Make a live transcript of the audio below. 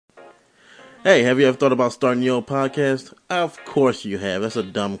Hey, have you ever thought about starting your own podcast? Of course you have. That's a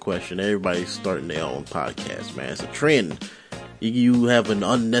dumb question. Everybody's starting their own podcast, man. It's a trend. You have an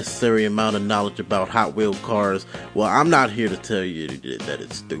unnecessary amount of knowledge about Hot Wheel cars. Well, I'm not here to tell you that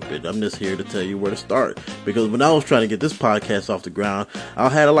it's stupid. I'm just here to tell you where to start. Because when I was trying to get this podcast off the ground, I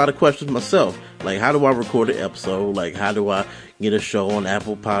had a lot of questions myself. Like, how do I record an episode? Like, how do I get a show on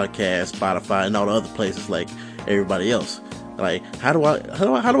Apple Podcasts, Spotify, and all the other places like everybody else? Like, how do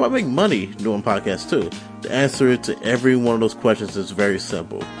I make money doing podcasts too? The answer to every one of those questions is very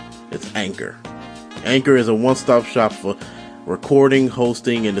simple. It's Anchor. Anchor is a one-stop shop for recording,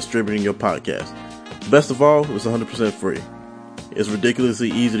 hosting, and distributing your podcast. Best of all, it's 100% free. It's ridiculously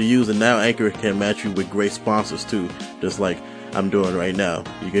easy to use, and now Anchor can match you with great sponsors too, just like I'm doing right now.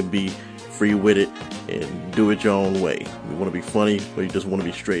 You can be free with it and do it your own way. You want to be funny, or you just want to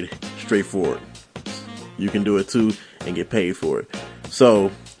be straightforward. You can do it too and get paid for it.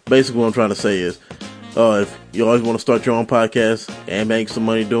 So basically what I'm trying to say is, if you always want to start your own podcast and make some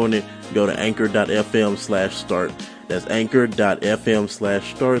money doing it, go to anchor.fm/start. That's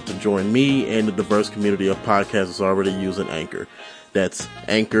anchor.fm/start to join me and the diverse community of podcasters already using Anchor. That's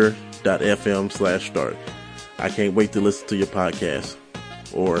anchor.fm/start. I can't wait to listen to your podcast,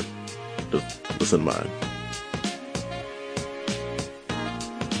 or just listen to mine.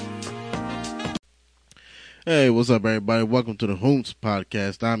 Hey, what's up, everybody? Welcome to the Whomst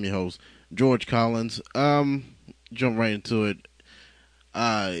podcast. I'm your host, George Collins. Jump right into it.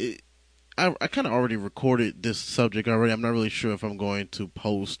 I kind of already recorded this subject already. I'm not really sure if I'm going to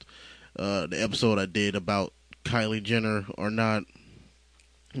post the episode I did about Kylie Jenner or not.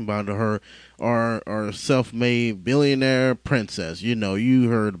 About her, our self-made billionaire princess. You know, you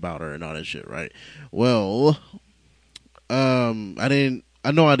heard about her and all that shit, right? Well, I didn't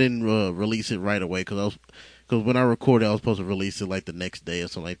release it right away because when I recorded, I was supposed to release it like the next day or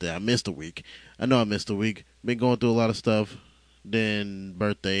something like that. I missed a week. I know I missed a week. Been going through a lot of stuff. Then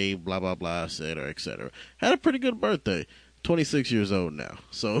birthday, blah, blah, blah, et cetera, et cetera. Had a pretty good birthday. 26 years old now.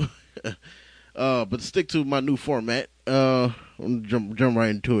 So, but stick to my new format. Jump right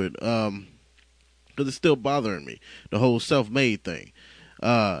into it. Because it's still bothering me. The whole self-made thing.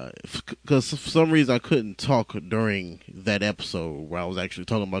 Because for some reason I couldn't talk during that episode where I was actually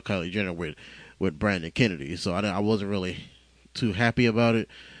talking about Kylie Jenner with Brandon Kennedy, so I wasn't really too happy about it.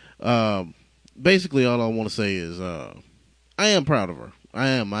 Basically, all I want to say is I am proud of her. I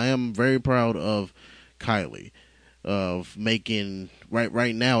am very proud of Kylie, of making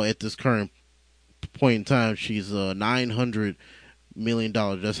right now at this current point in time. She's $900 million.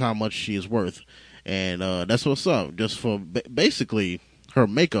 That's how much she is worth, and that's what's up. Just for basically her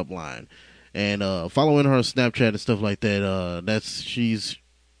makeup line, and following her on Snapchat and stuff like that. That's she's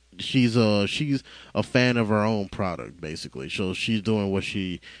a fan of her own product, basically. So she's doing what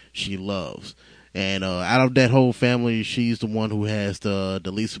she loves. And out of that whole family, she's the one who has the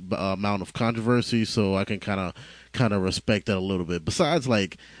least amount of controversy. So I can kind of respect that a little bit. Besides,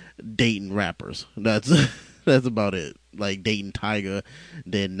 like, dating rappers, that's that's about it. Like dating Tyga,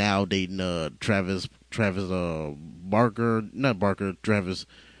 then now dating Travis Barker, not Barker, Travis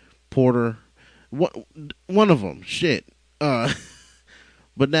Porter. One of them. Shit.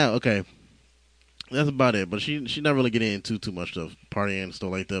 But now, okay, that's about it. But she's not really getting into too much stuff, partying and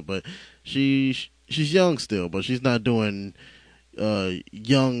stuff like that. But she's young still, but she's not doing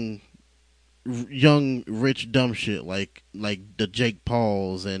young rich dumb shit like the Jake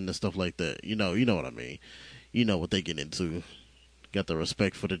Pauls and the stuff like that. You know what I mean. You know what they get into. Got the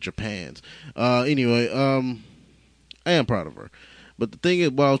respect for the Japans. Anyway, I am proud of her. But the thing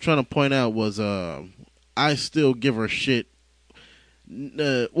is, what I was trying to point out was I still give her shit.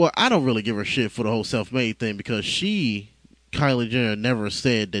 Well, I don't really give her shit for the whole self-made thing because Kylie Jenner, never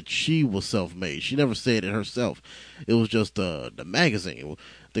said that she was self-made. She never said it herself. It was just the magazine. I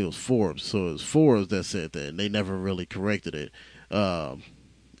think it was Forbes. So it was Forbes that said that, and they never really corrected it.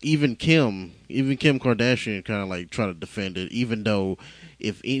 Even Kim Kardashian kind of like tried to defend it, even though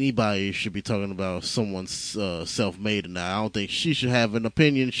if anybody should be talking about someone's self-made, and I don't think she should have an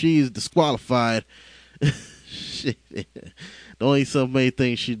opinion. She's disqualified. Shit. The only self-made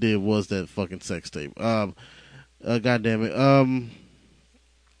thing she did was that fucking sex tape. God damn it.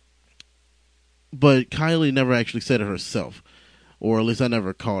 But Kylie never actually said it herself, or at least I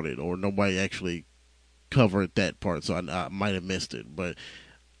never caught it, or nobody actually covered that part, so I might have missed it. But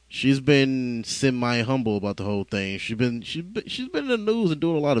she's been semi-humble about the whole thing. She's been in the news and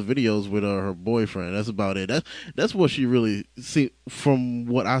doing a lot of videos with her boyfriend. That's about it. That's what she really see. From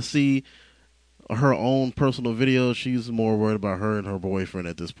what I see, her own personal videos, she's more worried about her and her boyfriend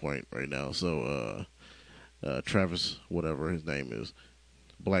at this point right now. So Travis, whatever his name is,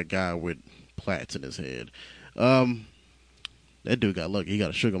 black guy with plaits in his head. Um, that dude got lucky. He got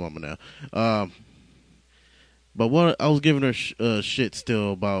a sugar mama now. But what I was giving her shit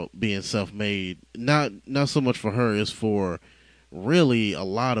still about being self-made. Not so much for her. It's for really a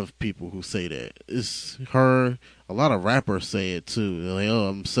lot of people who say that. It's her. A lot of rappers say it too. They're like, oh,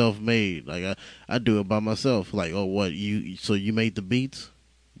 I'm self-made. Like I do it by myself. Like, oh, what you? So you made the beats?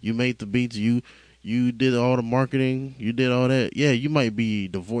 You made the beats. You did all the marketing. You did all that. Yeah, you might be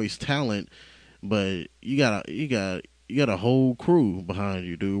the voice talent, but you got a whole crew behind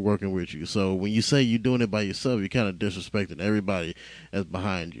you, dude, working with you. So when you say you're doing it by yourself, you're kind of disrespecting everybody that's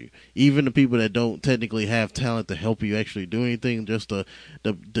behind you. Even the people that don't technically have talent to help you actually do anything, just the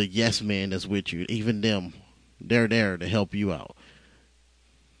yes man that's with you. Even them, they're there to help you out,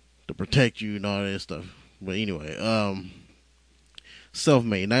 to protect you and all that stuff. But anyway,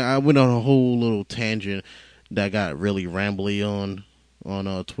 self-made. Now, I went on a whole little tangent that got really rambly on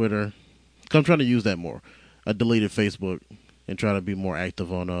Twitter. I'm trying to use that more. I deleted Facebook and try to be more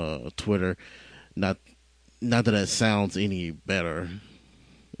active on Twitter. Not that sounds any better.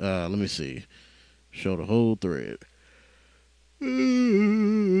 Let me see. Show the whole thread.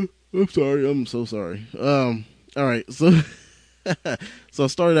 I'm sorry. I'm so sorry. All right. So so I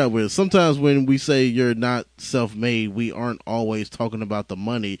started out with, sometimes when we say you're not self-made, we aren't always talking about the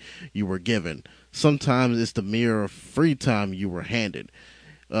money you were given. Sometimes it's the mere free time you were handed.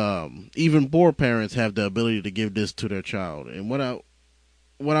 Even poor parents have the ability to give this to their child. And what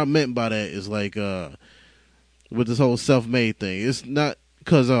I meant by that is like with this whole self-made thing, it's not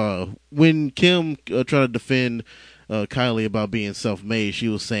because when Kim tried to defend Kylie about being self-made, she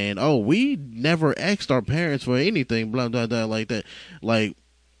was saying, "Oh, we never asked our parents for anything," blah blah blah, like that. Like,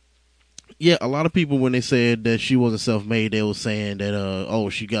 yeah, a lot of people when they said that she wasn't self-made, they were saying that oh,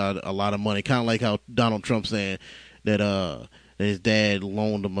 she got a lot of money, kind of like how Donald Trump saying that his dad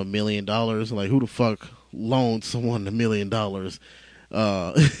loaned him $1 million. Like, who the fuck loaned someone $1 million?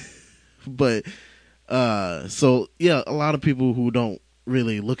 But so yeah, a lot of people who don't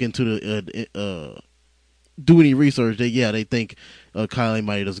really look into the do any research, they think Kylie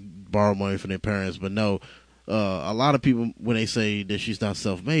might just borrow money from their parents, but no. A lot of people, when they say that she's not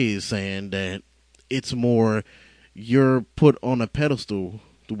self-made, is saying that it's more you're put on a pedestal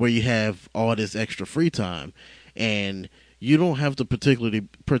where you have all this extra free time, and you don't have to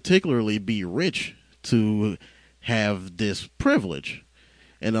particularly be rich to have this privilege.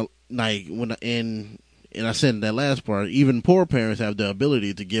 And like and I said in that last part, even poor parents have the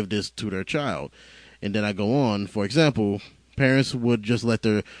ability to give this to their child. And then I go on. For example, parents would just let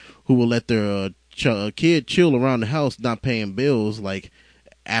their kid chill around the house, not paying bills, like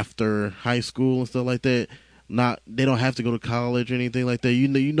after high school and stuff like that. They don't have to go to college or anything like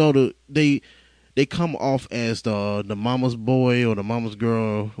that. They come off as the mama's boy or the mama's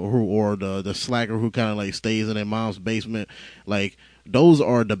girl or the slacker who kind of like stays in their mom's basement. Like, those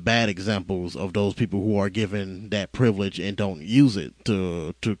are the bad examples of those people who are given that privilege and don't use it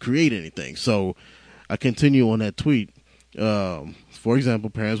to create anything. So I continue on that tweet. For example,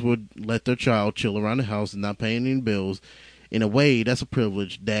 parents would let their child chill around the house and not pay any bills. In a way, that's a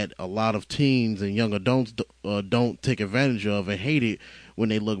privilege that a lot of teens and young adults don't take advantage of and hate it when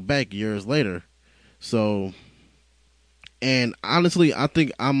they look back years later. So, and honestly, I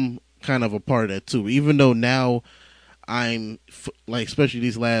think I'm kind of a part of that too. Even though now I'm like, especially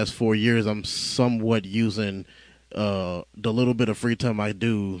these last 4 years, I'm somewhat using the little bit of free time I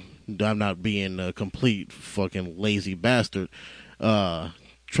do. I'm not being a complete fucking lazy bastard.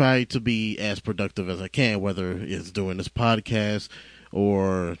 Try to be as productive as I can, whether it's doing this podcast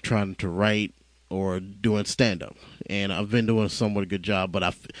or trying to write or doing stand up. And I've been doing a somewhat good job,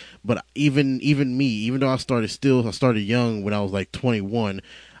 but even me, even though I started young when I was like 21,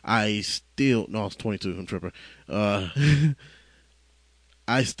 I was 22, I'm tripping.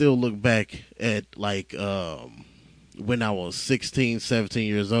 I still look back at like when I was 16, 17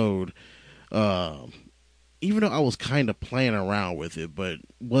 years old, even though I was kind of playing around with it, but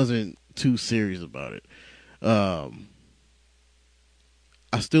wasn't too serious about it.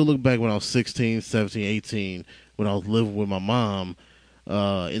 I still look back when I was 16, 17, 18, when I was living with my mom.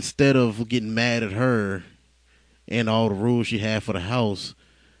 Instead of getting mad at her and all the rules she had for the house,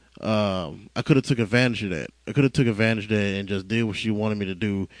 I could have took advantage of that. I could have took advantage of that and just did what she wanted me to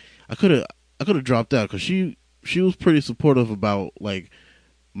do. I could have dropped out because she was pretty supportive about like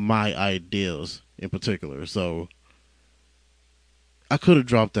my ideas in particular. So I could have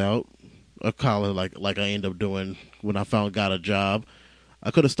dropped out of college like I ended up doing when I got a job. I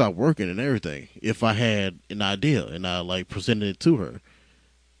could have stopped working and everything if I had an idea and I like presented it to her.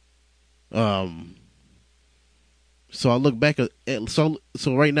 So I look back so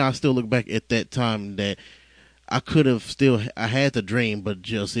right now I still look back at that time that I could have still I had the dream, but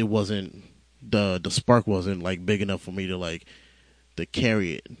just it wasn't the spark wasn't like big enough for me to like to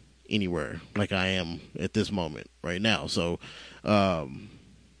carry it anywhere like I am at this moment right now. So um,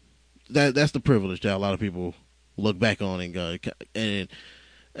 that's the privilege that a lot of people look back on and go and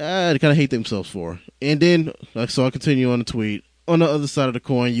they kind of hate themselves for. And then so I continue on the tweet. On the other side of the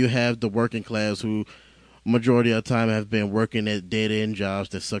coin, you have the working class who majority of the time have been working at dead end jobs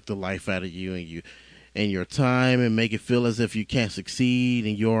that suck the life out of you and your time and make it feel as if you can't succeed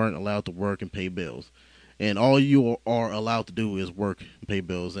and you aren't allowed to work and pay bills. And all you are allowed to do is work and pay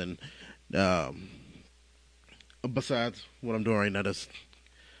bills. And um, besides what I'm doing right now,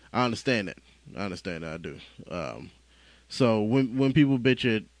 I understand that. I understand that. I do. So when people bitch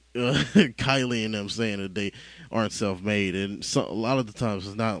at Kylie and them saying that they aren't self made, and a lot of the times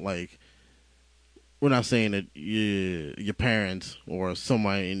it's not like we're not saying that your parents or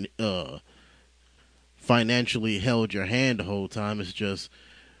somebody financially held your hand the whole time. It's just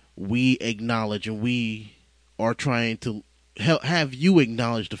we acknowledge and we are trying to have you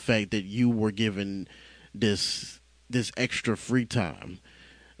acknowledge the fact that you were given this extra free time,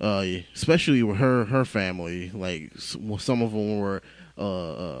 especially with her family. Like some of them were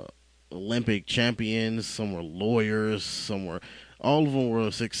Olympic champions, some were lawyers, some were all of them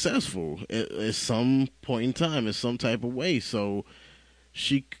were successful at some point in time in some type of way. So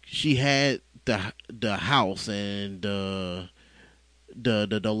she had the house and the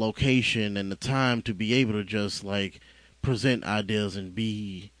location and the time to be able to just like present ideas and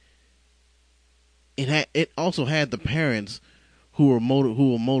be. It also had the parents who who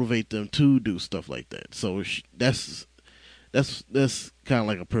will motivate them to do stuff like that. So that's kind of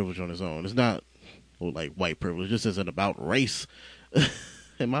like a privilege on its own. It's not like white privilege. This isn't about race.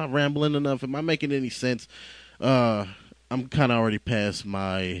 Am I rambling enough? Am I making any sense? I'm kind of already past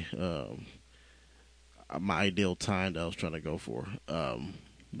my ideal time that I was trying to go for.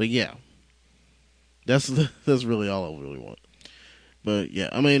 But yeah, that's that's really all I really want. But yeah,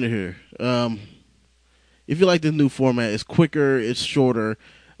 I'm in here. If you like this new format, it's quicker, it's shorter.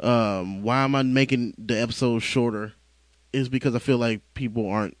 Why am I making the episodes shorter? Is because I feel like people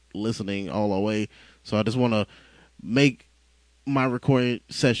aren't listening all the way. So I just want to make my recording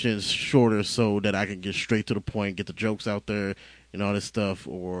sessions shorter so that I can get straight to the point, get the jokes out there and all this stuff,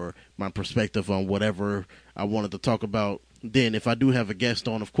 or my perspective on whatever I wanted to talk about. Then if I do have a guest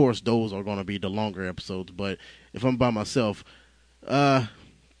on, of course, those are going to be the longer episodes. But if I'm by myself, I'm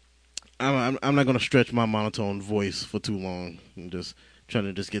not going to stretch my monotone voice for too long. I'm just trying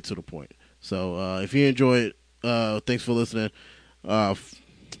to just get to the point. So if you enjoy it, thanks for listening. Uh,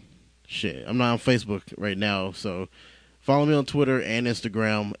 shit, I'm not on Facebook right now, so follow me on Twitter and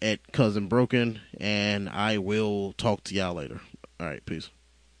Instagram at Cousin Broken, and I will talk to y'all later. All right, peace.